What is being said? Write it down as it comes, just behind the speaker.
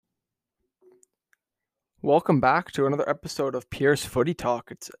Welcome back to another episode of Pierce Footy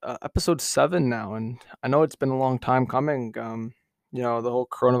Talk. It's episode 7 now, and I know it's been a long time coming. The whole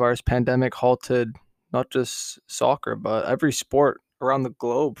coronavirus pandemic halted not just soccer, but every sport around the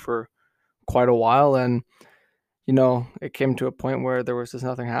globe for quite a while. And, it came to a point where there was just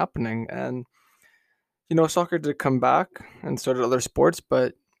nothing happening. And, soccer did come back and so did other sports,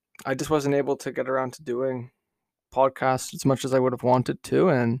 but I just wasn't able to get around to doing podcasts as much as I would have wanted to.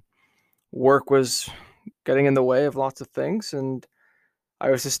 And work was getting in the way of lots of things, and I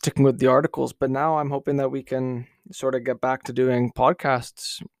was just sticking with the articles. But now I'm hoping that we can sort of get back to doing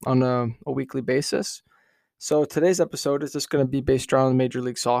podcasts on a weekly basis. So today's episode is just going to be based around Major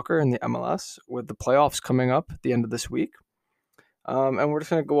League Soccer and the MLS, with the playoffs coming up at the end of this week. And we're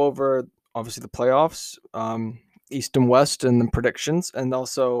just going to go over, obviously, the playoffs, East and West, and the predictions, and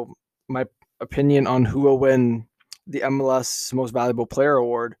also my opinion on who will win the MLS Most Valuable Player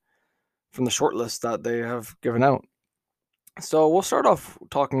Award from the shortlist that they have given out. So we'll start off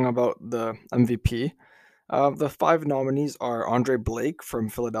talking about the MVP. The five nominees are Andre Blake from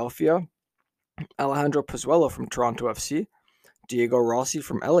Philadelphia, Alejandro Pozuelo from Toronto FC, Diego Rossi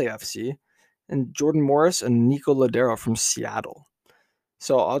from LAFC, and Jordan Morris and Nico Ladero from Seattle.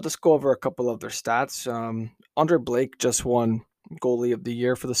 So I'll just go over a couple of their stats. Andre Blake just won goalie of the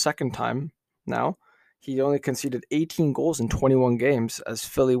year for the second time now. He only conceded 18 goals in 21 games as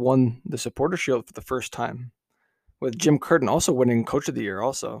Philly won the Supporter Shield for the first time, with Jim Curtin also winning Coach of the Year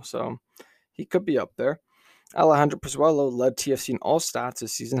also. So he could be up there. Alejandro Pozuelo led TFC in all stats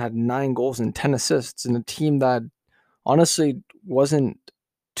this season, had 9 goals and 10 assists in a team that honestly wasn't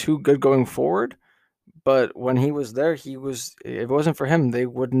too good going forward. But when he was there, if it wasn't for him, they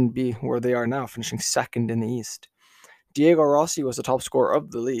wouldn't be where they are now, finishing second in the East. Diego Rossi was the top scorer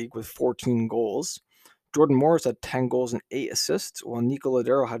of the league with 14 goals. Jordan Morris had 10 goals and 8 assists, while Nico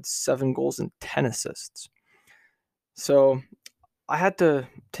Ladero had 7 goals and 10 assists. So I had to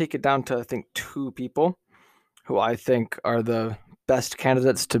take it down to, I think, 2 people who I think are the best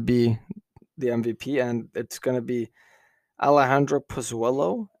candidates to be the MVP, and it's going to be Alejandro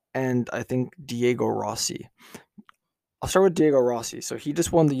Pozuelo and I think Diego Rossi. I'll start with Diego Rossi. So he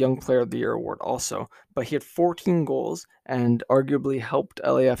just won the Young Player of the Year award also, but he had 14 goals and arguably helped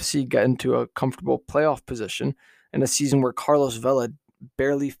LAFC get into a comfortable playoff position in a season where Carlos Vela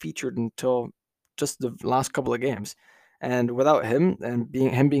barely featured until just the last couple of games. And without him and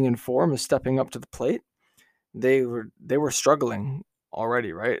being in form and stepping up to the plate, they were struggling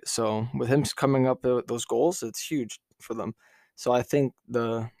already, right? So with him coming up with those goals, it's huge for them. So I think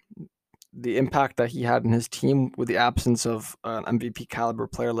the impact that he had in his team with the absence of an MVP caliber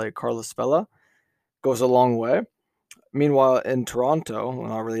player like Carlos Vela goes a long way. Meanwhile, in Toronto, well,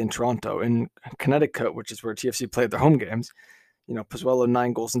 not really in Toronto, in Connecticut, which is where TFC played their home games, Pozuelo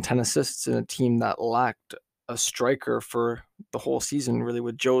 9 goals and 10 assists in a team that lacked a striker for the whole season, really,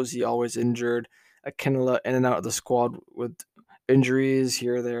 with Josie always injured, Akinala in and out of the squad with injuries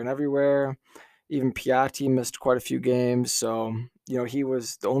here, there, and everywhere. Even Piatti missed quite a few games. So, he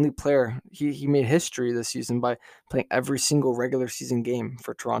was the only player. He made history this season by playing every single regular season game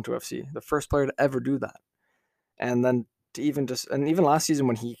for Toronto FC. The first player to ever do that. And then even last season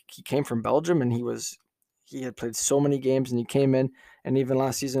when he came from Belgium and he had played so many games and he came in, and even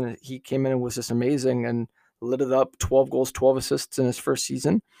last season he came in and was just amazing and lit it up, 12 goals, 12 assists in his first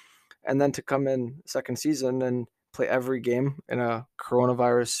season. And then to come in second season and play every game in a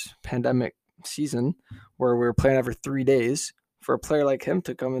coronavirus pandemic season where we were playing every 3 days, for a player like him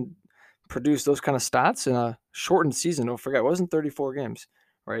to come and produce those kind of stats in a shortened season. Don't forget, it wasn't 34 games,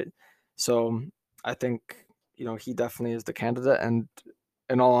 right? So I think, he definitely is the candidate. And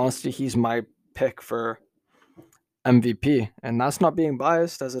in all honesty, he's my pick for MVP. And that's not being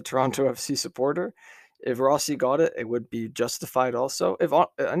biased as a Toronto FC supporter. If Rossi got it, it would be justified also. If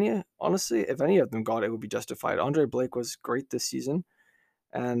any of them got it, it would be justified. Andre Blake was great this season,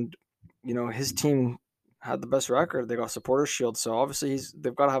 and his team had the best record. They got Supporter Shield, so obviously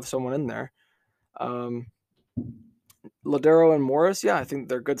they've got to have someone in there. Um, Ladero and Morris, yeah, I think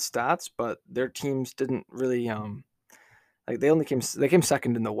they're good stats, but their teams didn't really like they came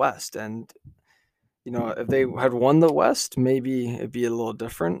second in the West, and if they had won the West, maybe it'd be a little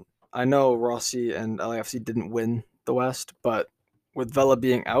different. I know Rossi and LAFC didn't win the West, but with Vela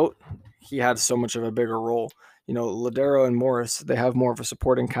being out, he had so much of a bigger role. Ladero and Morris, they have more of a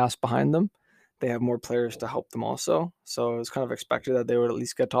supporting cast behind them. They have more players to help them also. So it was kind of expected that they would at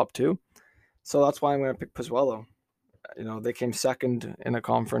least get top 2. So that's why I'm going to pick Pozuelo. They came second in a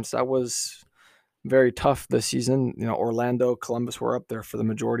conference that was very tough this season. Orlando, Columbus were up there for the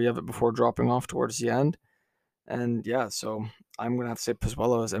majority of it before dropping off towards the end. And yeah, so I'm going to have to say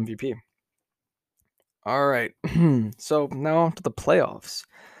Pozuelo as MVP. All right. So now on to the playoffs.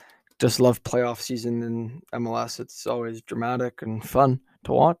 Just love playoff season in MLS. It's always dramatic and fun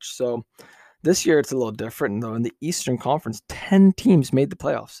to watch. So this year it's a little different though. In the Eastern Conference, 10 teams made the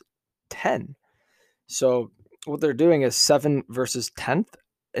playoffs. 10. So what they're doing is 7 versus 10th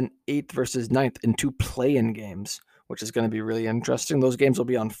and 8th versus ninth in two play-in games, which is going to be really interesting. Those games will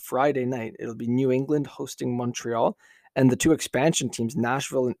be on Friday night. It'll be New England hosting Montreal and the two expansion teams,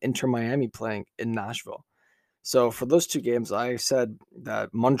 Nashville and Inter Miami, playing in Nashville. So for those two games, I said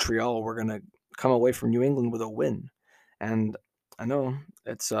that Montreal were going to come away from New England with a win. And I know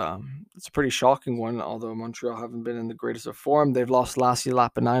it's a pretty shocking one, although Montreal haven't been in the greatest of form. They've lost Lassi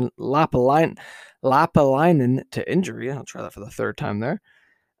Lapalainen to injury. I'll try that for the third time there.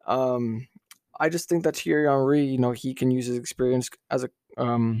 Um, I just think that Thierry Henry, he can use his experience as a,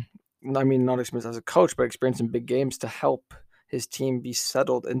 I mean, not experience as a coach, but experience in big games to help his team be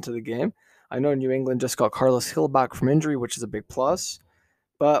settled into the game. I know New England just got Carlos Hill back from injury, which is a big plus.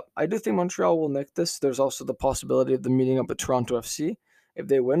 But I do think Montreal will nick this. There's also the possibility of them meeting up with Toronto FC if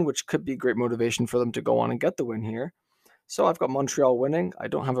they win, which could be great motivation for them to go on and get the win here. So I've got Montreal winning. I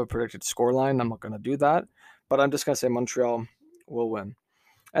don't have a predicted scoreline. I'm not going to do that. But I'm just going to say Montreal will win.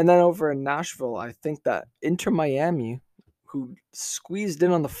 And then over in Nashville, I think that Inter Miami, who squeezed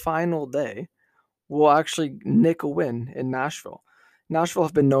in on the final day, will actually nick a win in Nashville. Nashville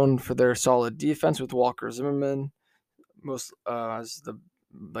have been known for their solid defense with Walker Zimmerman, most as the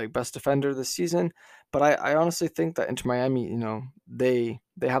best defender this season. But I honestly think that Inter Miami, they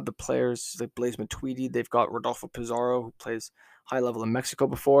have the players like Blaise Matuidi. They've got Rodolfo Pizarro, who plays high level in Mexico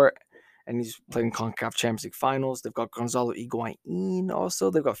before, and he's played in CONCACAF Champions League finals. They've got Gonzalo Higuain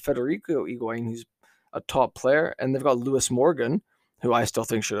also. They've got Federico Higuain, who's a top player, and they've got Lewis Morgan, who I still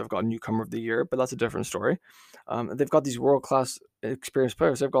think should have got newcomer of the year, but that's a different story. They've got these world class experienced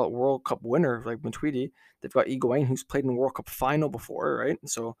players. They've got World Cup winner like Matuidi. They've got Higuain, who's played in World Cup final before, right?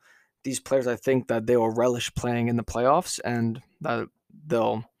 So these players, I think that they will relish playing in the playoffs, and that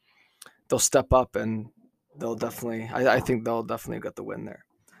they'll step up, and they'll definitely. I think they'll definitely get the win there.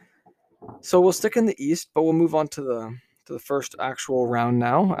 So we'll stick in the East, but we'll move on to the first actual round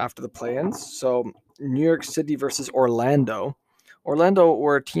now after the play-ins. So New York City versus Orlando. Orlando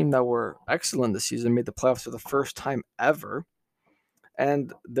were a team that were excellent this season, made the playoffs for the first time ever,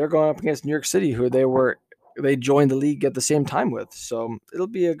 and they're going up against New York City, who they joined the league at the same time with. So it'll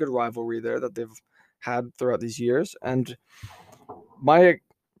be a good rivalry there that they've had throughout these years. And my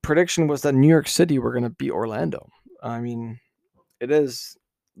prediction was that New York City were going to beat Orlando. I mean, it is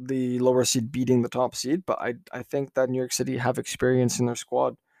the lower seed beating the top seed, but I think that New York City have experience in their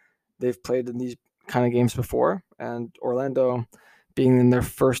squad. They've played in these kind of games before, and Orlando being in their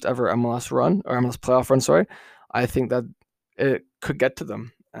first ever MLS run or MLS playoff run, sorry, I think that it could get to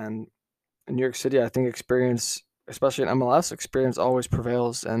them. And in New York City, I think experience, especially in MLS, experience always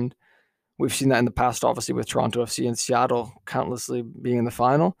prevails. And we've seen that in the past, obviously, with Toronto FC and Seattle countlessly being in the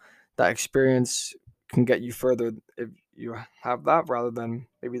final. That experience can get you further if you have that rather than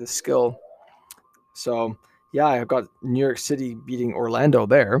maybe the skill. So, yeah, I've got New York City beating Orlando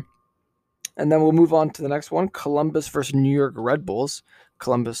there. And then we'll move on to the next one, Columbus versus New York Red Bulls.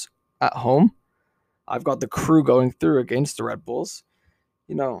 Columbus at home. I've got the Crew going through against the Red Bulls.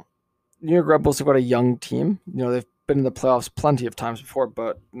 New York Red Bulls have got a young team. They've been in the playoffs plenty of times before,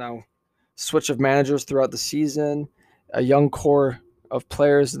 but now switch of managers throughout the season, a young core of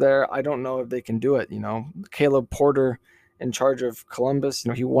players there. I don't know if they can do it. Caleb Porter in charge of Columbus.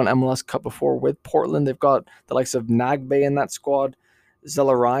 He won MLS Cup before with Portland. They've got the likes of Nagbe in that squad,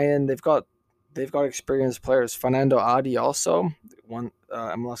 Zella Ryan. They've got experienced players. Fernando Adi also won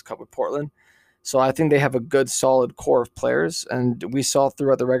MLS Cup with Portland. So I think they have a good, solid core of players, and we saw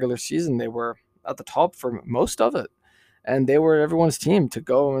throughout the regular season they were at the top for most of it, and they were everyone's team to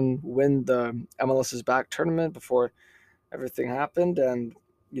go and win the MLS's back tournament before everything happened. And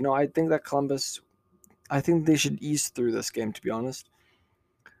I think that Columbus, I think they should ease through this game, to be honest.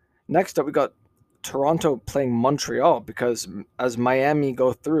 Next up, we got Toronto playing Montreal, because as Miami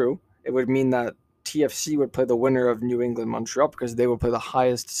go through, it would mean that TFC would play the winner of New England Montreal, because they would play the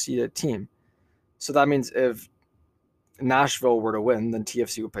highest seeded team. So that means if Nashville were to win, then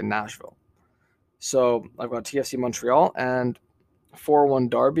TFC would play Nashville. So I've got TFC Montreal, and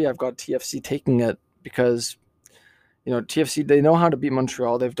 4-1 Derby, I've got TFC taking it because, TFC, they know how to beat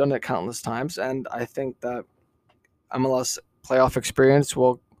Montreal. They've done it countless times, and I think that MLS playoff experience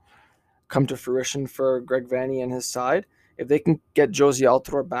will come to fruition for Greg Vanney and his side. If they can get Josie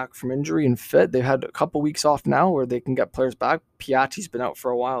Altidore back from injury and fit, they've had a couple weeks off now where they can get players back. Piatti's been out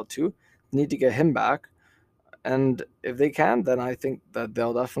for a while too. Need to get him back. And if they can, then I think that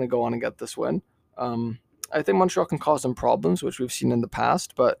they'll definitely go on and get this win. I think Montreal can cause them problems, which we've seen in the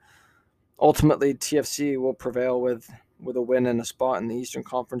past, but ultimately TFC will prevail with a win and a spot in the Eastern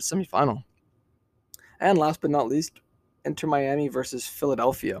Conference semifinal. And last but not least, Inter Miami versus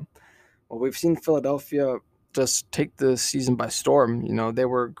Philadelphia. Well, we've seen Philadelphia just take the season by storm. They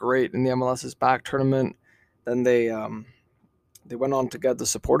were great in the MLS's back tournament. Then they went on to get the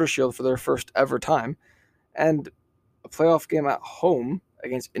Supporter Shield for their first ever time, and a playoff game at home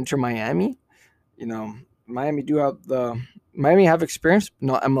against Inter Miami. You know, Miami have experience,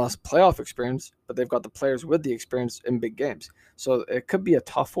 not MLS playoff experience, but they've got the players with the experience in big games. So it could be a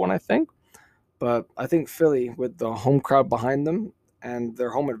tough one, I think. But I think Philly, with the home crowd behind them and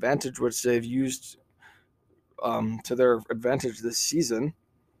their home advantage, which they've used to their advantage this season,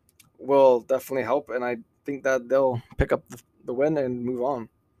 will definitely help. And I think that they'll pick up the win and move on.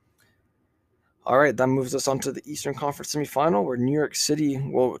 All right, that moves us on to the Eastern Conference semifinal, where New York City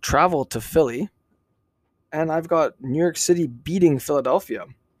will travel to Philly. And I've got New York City beating Philadelphia.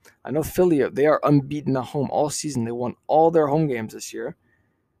 I know Philly, they are unbeaten at home all season. They won all their home games this year.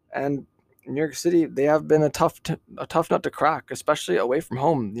 And New York City, they have been a tough nut to crack, especially away from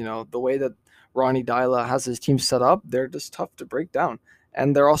home. The way that Ronnie Dyla has his team set up, they're just tough to break down.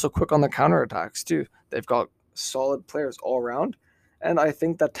 And they're also quick on the counterattacks too. They've got solid players all around. And I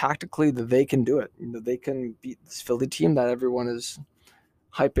think that tactically that they can do it. They can beat this Philly team that everyone is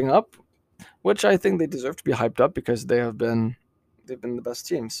hyping up, which I think they deserve to be hyped up because they've been the best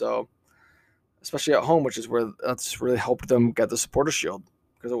team. So especially at home, which is where that's really helped them get the Supporter Shield.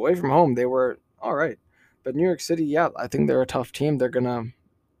 Because away from home, they were all right. But New York City, yeah, I think they're a tough team.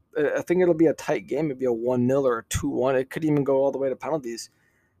 I think it'll be a tight game. It'd be a 1-0 or a 2-1. It could even go all the way to penalties.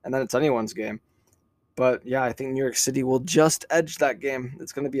 And then it's anyone's game. But yeah, I think New York City will just edge that game.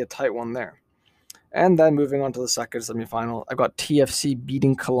 It's going to be a tight one there. And then moving on to the second semifinal, I've got TFC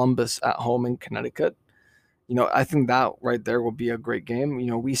beating Columbus at home in Connecticut. I think that right there will be a great game.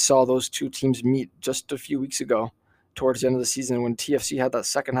 We saw those two teams meet just a few weeks ago towards the end of the season when TFC had that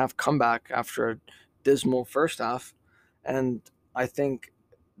second half comeback after a dismal first half. And I think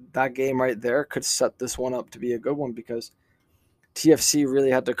that game right there could set this one up to be a good one because TFC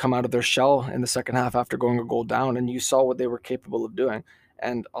really had to come out of their shell in the second half after going a goal down, and you saw what they were capable of doing.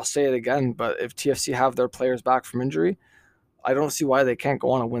 And I'll say it again, but if TFC have their players back from injury, I don't see why they can't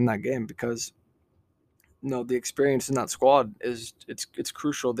go on and win that game because the experience in that squad it's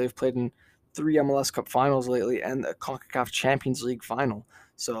crucial. They've played in 3 MLS Cup finals lately and a CONCACAF Champions League final.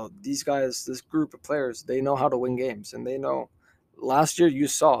 So these guys, this group of players, they know how to win games, and they know. Last year, you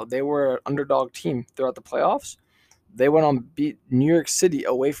saw they were an underdog team throughout the playoffs. They went on beat New York City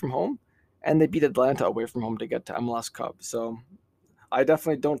away from home, and they beat Atlanta away from home to get to MLS Cup. So I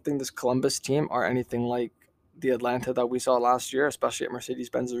definitely don't think this Columbus team are anything like the Atlanta that we saw last year, especially at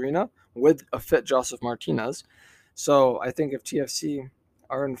Mercedes-Benz Arena with a fit Joseph Martinez. So I think if TFC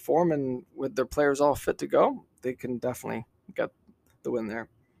are in form and with their players all fit to go, they can definitely get the win there.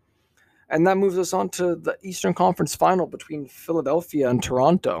 And that moves us on to the Eastern Conference final between Philadelphia and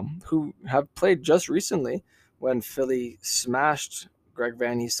Toronto, who have played just recently when Philly smashed Greg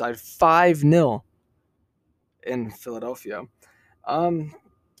Vanney's side 5-0 in Philadelphia.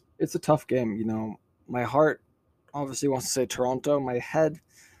 It's a tough game. My heart obviously wants to say Toronto. My head,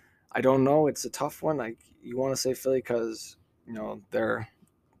 I don't know. It's a tough one. You want to say Philly because they're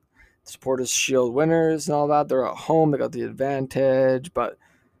Supporters Shield winners and all that. They're at home. They got the advantage. But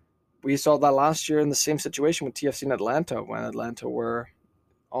we saw that last year in the same situation with TFC in Atlanta when Atlanta were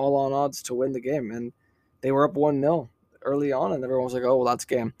all on odds to win the game. And they were up 1-0 early on, and everyone was like, oh, well, that's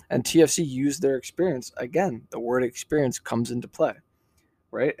game. And TFC used their experience. Again, the word experience comes into play,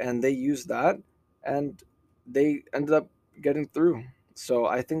 right? And they used that, and they ended up getting through. So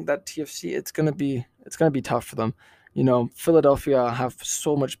I think that TFC, it's gonna be tough for them. Philadelphia have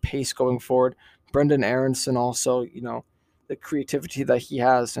so much pace going forward. Brendan Aronson also, the creativity that he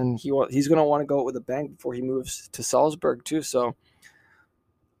has, and he's gonna want to go out with a bang before he moves to Salzburg too. So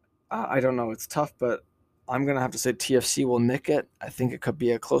I don't know, it's tough, but I'm gonna have to say TFC will nick it. I think it could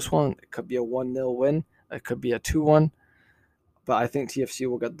be a close one. It could be a 1-0 win. It could be a 2-1. But I think TFC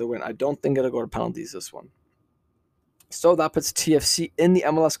will get the win. I don't think it'll go to penalties this one. So that puts TFC in the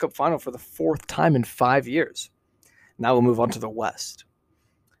MLS Cup final for the 4th time in 5 years. Now we'll move on to the West.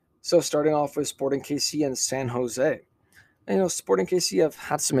 So starting off with Sporting KC and San Jose. And, Sporting KC have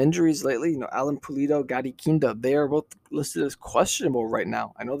had some injuries lately. Alan Pulido, Gadi Kinda, they are both listed as questionable right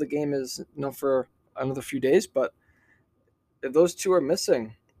now. I know the game is for another few days, but if those two are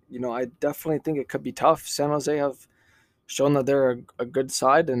missing, I definitely think it could be tough. San Jose have shown that they're a good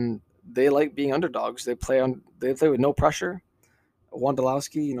side, and they like being underdogs. They play with no pressure.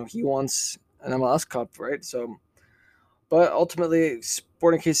 Wondolowski, he wants an MLS Cup, right? So, but ultimately,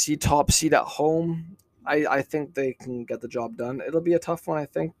 Sporting KC top seed at home. I think they can get the job done. It'll be a tough one.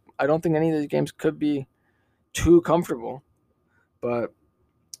 I don't think any of these games could be too comfortable, but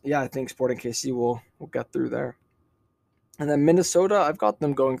yeah, I think Sporting KC will get through there. And then Minnesota, I've got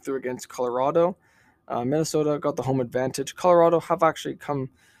them going through against Colorado. Minnesota got the home advantage. Colorado have actually come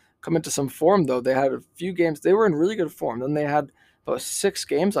into some form though. They had a few games. They were in really good form. Then they had about 6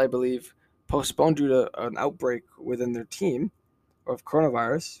 games, I believe, postponed due to an outbreak within their team of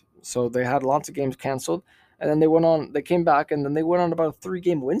coronavirus. So they had lots of games canceled. And then they went on. They came back, and then they went on about a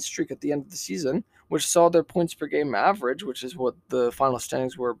 3-game win streak at the end of the season, which saw their points per game average, which is what the final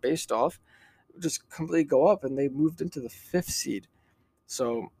standings were based off, just completely go up, and they moved into the 5th seed.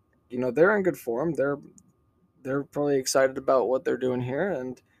 So, they're in good form. They're probably excited about what they're doing here,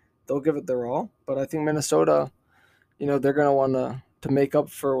 and they'll give it their all. But I think Minnesota, they're gonna want to make up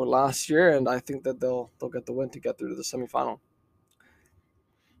for last year, and I think that they'll get the win to get through to the semifinal.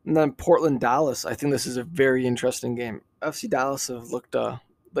 And then Portland Dallas, I think this is a very interesting game. FC Dallas have looked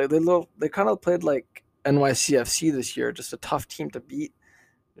they kind of played like NYCFC this year, just a tough team to beat.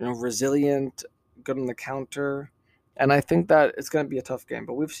 Resilient, good on the counter. And I think that it's going to be a tough game.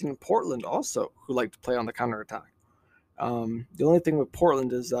 But we've seen Portland also, who like to play on the counterattack. The only thing with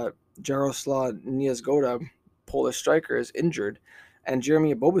Portland is that Jaroslav Niezgoda, Polish striker, is injured. And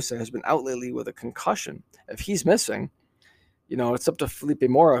Jeremy Ebobisse has been out lately with a concussion. If he's missing, it's up to Felipe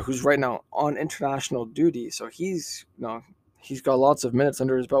Mora, who's right now on international duty. So he's got lots of minutes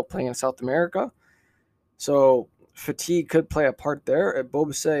under his belt playing in South America. So fatigue could play a part there. At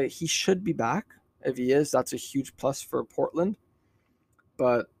Bobase, he should be back. If he is, that's a huge plus for Portland.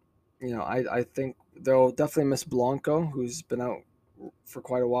 But, I think they'll definitely miss Blanco, who's been out for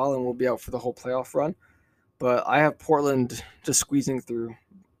quite a while and will be out for the whole playoff run. But I have Portland just squeezing through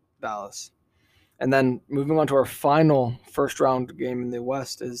Dallas. And then moving on to our final first round game in the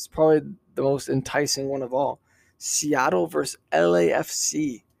West is probably the most enticing one of all. Seattle versus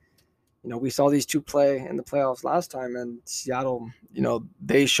LAFC. We saw these two play in the playoffs last time, and Seattle,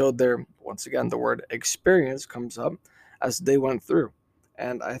 they showed once again, the word experience comes up as they went through.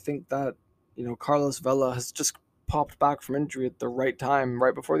 And I think that, Carlos Vela has just popped back from injury at the right time,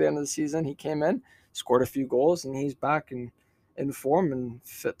 right before the end of the season. He came in, scored a few goals, and he's back in form and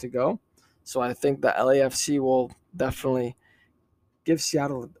fit to go. So I think that LAFC will definitely give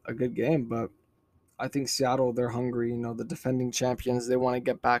Seattle a good game, but I think Seattle, they're hungry. The defending champions, they want to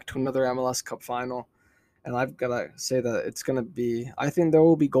get back to another MLS Cup final. And I've got to say that it's going to be, I think there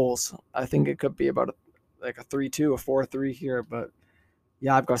will be goals. I think it could be about a 3-2, a 4-3 here. But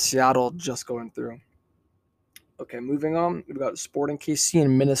yeah, I've got Seattle just going through. Okay, moving on. We've got Sporting KC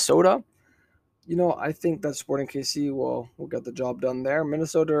in Minnesota. I think that Sporting KC will get the job done there.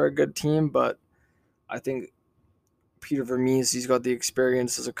 Minnesota are a good team, but I think Peter Vermees, he's got the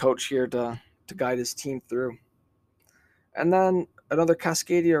experience as a coach here to guide his team through. And then another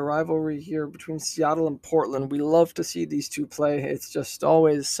Cascadia rivalry here between Seattle and Portland. We love to see these two play. It's just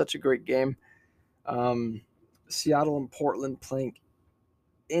always such a great game. Seattle and Portland playing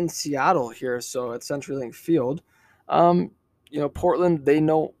in Seattle here, so at CenturyLink Field. Portland, they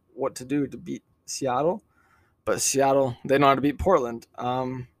know what to do to beat Seattle, but Seattle, they know how to beat Portland.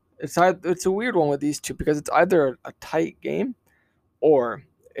 It's a weird one with these two because it's either a tight game or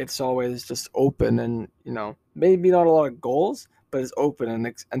it's always just open and, maybe not a lot of goals, but it's open and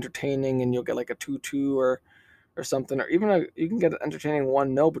it's entertaining, and you'll get like a 2-2 or something, or even you can get an entertaining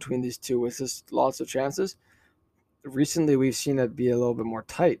 1-0 between these two with just lots of chances. Recently, we've seen it be a little bit more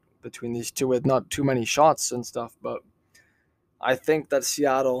tight between these two with not too many shots and stuff, but I think that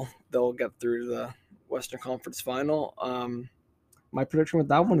Seattle, they'll get through to the Western Conference Final. My prediction with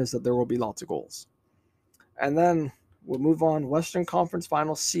that one is that there will be lots of goals. And then we'll move on. Western Conference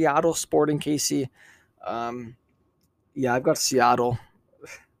Final, Seattle Sporting KC. I've got Seattle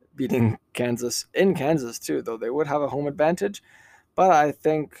beating Kansas in Kansas too, though they would have a home advantage. But I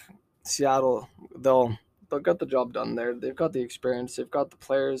think Seattle, they'll get the job done there. They've got the experience, they've got the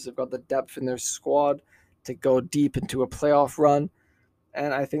players, they've got the depth in their squad to go deep into a playoff run.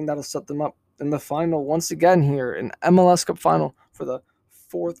 And I think that'll set them up in the final once again here in MLS Cup final for the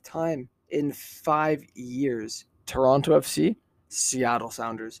 4th time in 5 years. Toronto FC, Seattle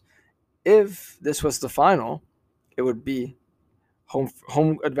Sounders. If this was the final, it would be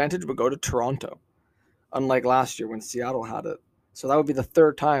home advantage would go to Toronto, unlike last year when Seattle had it. So that would be the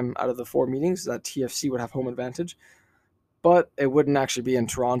 3rd time out of the 4 meetings that TFC would have home advantage. But it wouldn't actually be in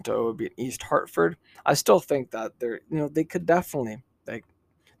Toronto. It would be in East Hartford. I still think that they could definitely,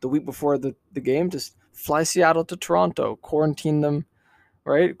 the week before the game, just fly Seattle to Toronto, quarantine them,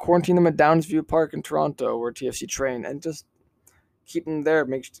 right? Quarantine them at Downsview Park in Toronto where TFC train, and just keep them there,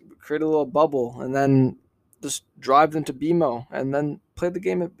 create a little bubble, and then just drive them to BMO and then play the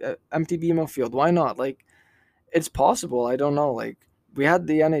game at empty BMO field. Why not? Like, it's possible. I don't know. Like, we had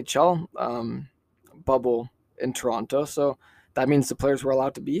the NHL bubble in Toronto, so that means the players were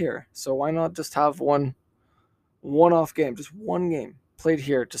allowed to be here. So why not just have one-off game, just one game played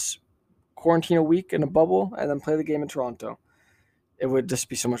here, just quarantine a week in a bubble and then play the game in Toronto? It would just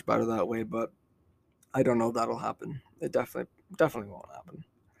be so much better that way, but I don't know if that'll happen. It definitely won't happen.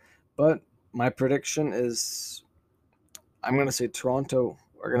 But my prediction is I'm gonna say Toronto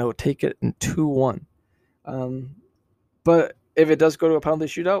are gonna take it in 2-1. But if it does go to a penalty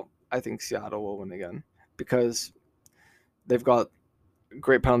shootout, I think Seattle will win again because they've got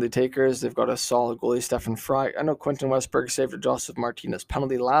great penalty takers. They've got a solid goalie, Stephen Fry. I know Quentin Westberg saved a Joseph Martinez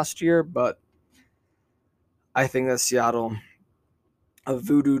penalty last year, but I think that Seattle, a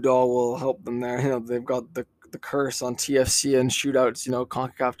voodoo doll, will help them there. They've got the curse on TFC and shootouts.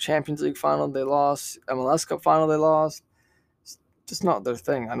 CONCACAF Champions League final they lost, MLS Cup final they lost. It's just not their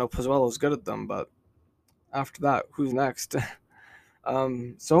thing. I know Pozuelo's good at them, but after that, who's next?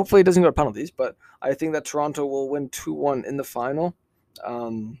 So hopefully it doesn't go to penalties, but I think that Toronto will win 2-1 in the final. I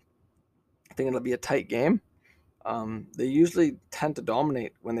think it'll be a tight game. They usually tend to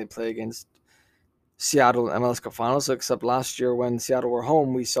dominate when they play against Seattle in MLS Cup Finals, except last year when Seattle were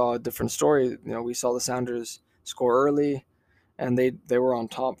home, we saw a different story. We saw the Sounders score early, and they were on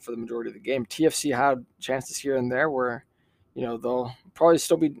top for the majority of the game. TFC had chances here and there where, they'll probably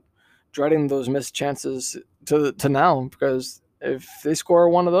still be dreading those missed chances to now, because if they score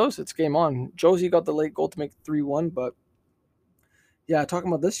one of those, it's game on. Josie got the late goal to make 3-1, but yeah, talking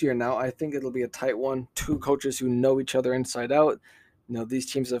about this year now, I think it'll be a tight one. Two coaches who know each other inside out.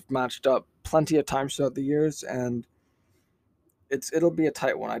 These teams have matched up plenty of times throughout the years, and it'll be a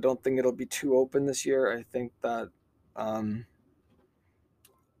tight one. I don't think it'll be too open this year. I think that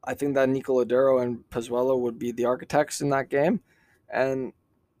Nico Lodeiro and Pozuelo would be the architects in that game, and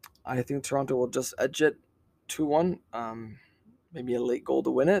I think Toronto will just edge it 2-1. Maybe a late goal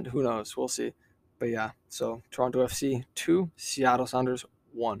to win it. Who knows? We'll see. But yeah, so Toronto FC 2, Seattle Sounders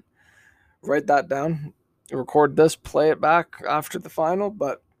 1. Write that down. Record this, play it back after the final,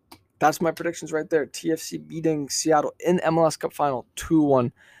 but that's my predictions right there. TFC beating Seattle in MLS Cup final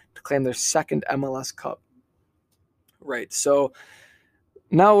 2-1 to claim their second MLS Cup. Right, so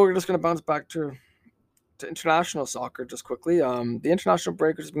now we're just going to bounce back to international soccer just quickly. The international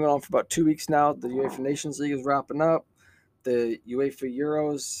break has been going on for about 2 weeks now. The UEFA Nations League is wrapping up. The UEFA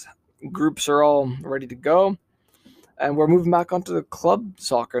Euros groups are all ready to go. And we're moving back onto the club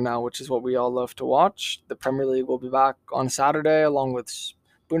soccer now, which is what we all love to watch. The Premier League will be back on Saturday, along with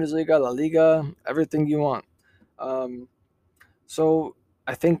Bundesliga, La Liga, everything you want. So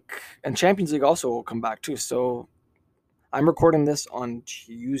I think, and Champions League also will come back too. So I'm recording this on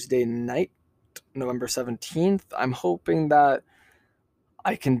Tuesday night, November 17th. I'm hoping that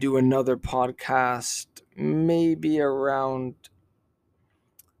I can do another podcast maybe around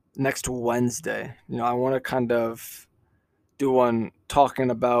next Wednesday. I want to kind of do one talking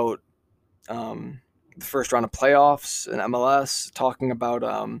about the first round of playoffs in MLS, talking about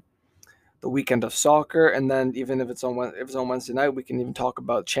the weekend of soccer, and then even if it's on Wednesday night, we can even talk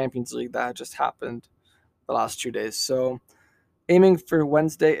about Champions League that just happened the last 2 days. So aiming for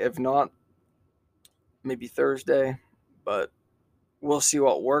Wednesday, if not, maybe Thursday, but we'll see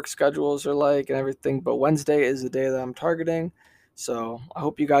what work schedules are like and everything. But Wednesday is the day that I'm targeting. So I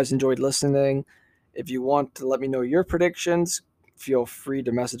hope you guys enjoyed listening. If you want to let me know your predictions, feel free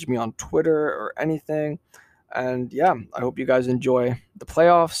to message me on Twitter or anything. And yeah, I hope you guys enjoy the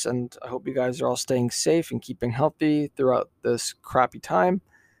playoffs, and I hope you guys are all staying safe and keeping healthy throughout this crappy time.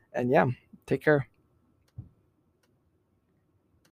 And yeah, take care.